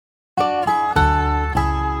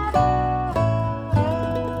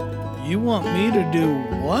You want me to do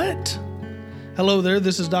what? Hello there,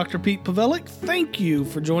 this is Dr. Pete Pavelic. Thank you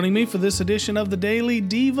for joining me for this edition of the Daily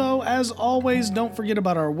Devo. As always, don't forget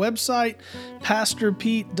about our website,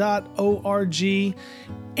 pastorpete.org.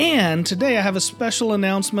 And today I have a special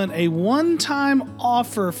announcement, a one-time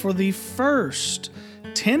offer for the first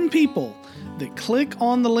 10 people that click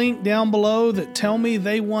on the link down below that tell me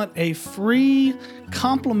they want a free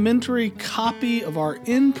complimentary copy of our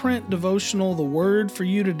in-print devotional, The Word for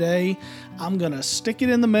You Today. I'm going to stick it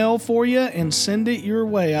in the mail for you and send it your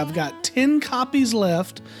way. I've got 10 copies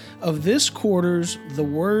left of this quarter's The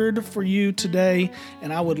Word for You Today,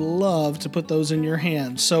 and I would love to put those in your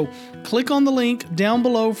hands. So click on the link down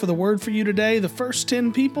below for The Word for You Today. The first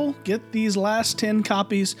 10 people get these last 10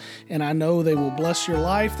 copies, and I know they will bless your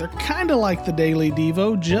life. They're kind of like the Daily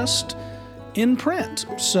Devo, just in print.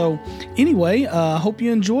 So anyway, hope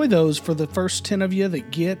you enjoy those for the first 10 of you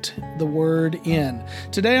that get the word in.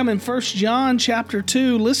 Today I'm in 1 John chapter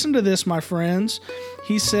 2. Listen to this, my friends.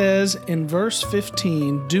 He says in verse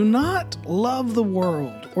 15, "Do not love the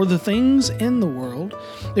world or the things in the world.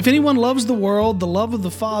 If anyone loves the world, the love of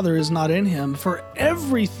the Father is not in him. For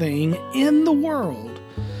everything in the world,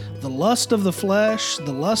 the lust of the flesh,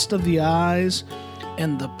 the lust of the eyes,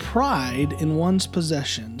 and the pride in one's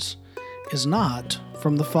possessions is not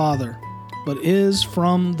from the Father, but is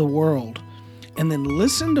from the world." And then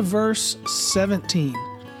listen to verse 17.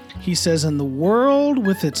 He says, "And the world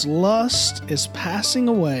with its lust is passing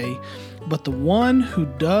away, but the one who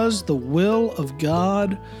does the will of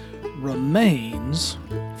God remains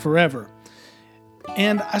forever."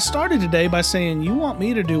 And I started today by saying, you want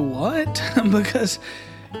me to do what? Because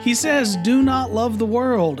he says, do not love the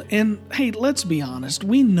world. And hey, let's be honest.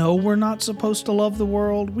 We know we're not supposed to love the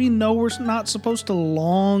world. We know we're not supposed to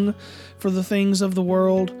long for the things of the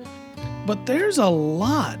world. But there's a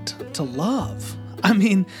lot to love. I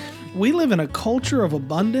mean, we live in a culture of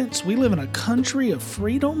abundance. We live in a country of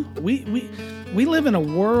freedom. We live in a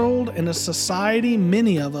world and a society,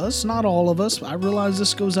 many of us, not all of us. I realize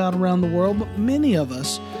this goes out around the world, but many of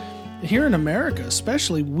us, here in America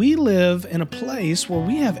especially, we live in a place where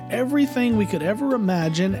we have everything we could ever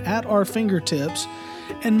imagine at our fingertips,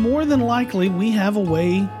 and more than likely we have a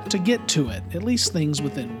way to get to it, at least things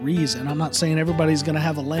within reason. I'm not saying everybody's going to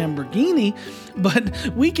have a Lamborghini, but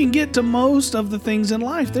we can get to most of the things in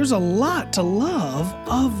life. There's a lot to love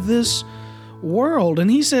of this world, and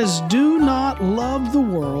he says, do not love the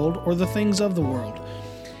world or the things of the world.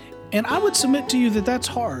 And I would submit to you that that's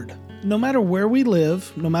hard. No matter where we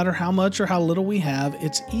live, no matter how much or how little we have,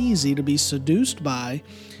 it's easy to be seduced by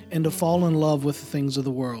and to fall in love with the things of the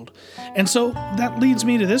world. And so that leads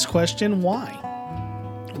me to this question, why?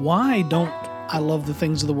 Why don't I love the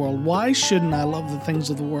things of the world? Why shouldn't I love the things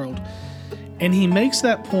of the world? And he makes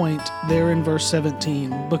that point there in verse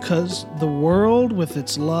 17, because the world with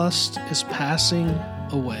its lust is passing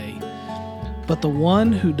away, but the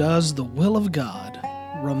one who does the will of God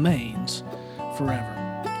remains forever.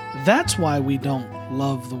 That's why we don't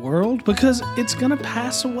love the world, because it's going to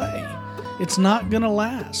pass away. It's not going to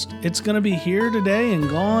last. It's going to be here today and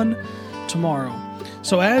gone tomorrow.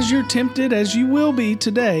 So as you're tempted, as you will be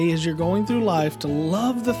today, as you're going through life, to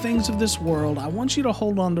love the things of this world, I want you to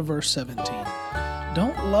hold on to verse 17.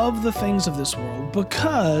 Don't love the things of this world,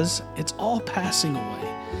 because it's all passing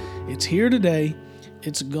away. It's here today.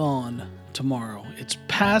 It's gone tomorrow. It's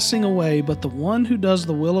passing away, but the one who does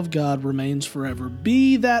the will of God remains forever.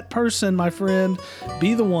 Be that person, my friend.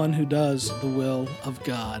 Be the one who does the will of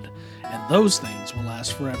God, and those things will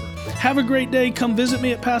last forever. Have a great day. Come visit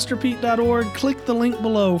me at pastorpete.org. Click the link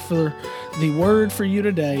below for the Word for You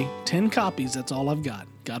Today. 10 copies. That's all I've got.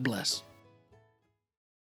 God bless.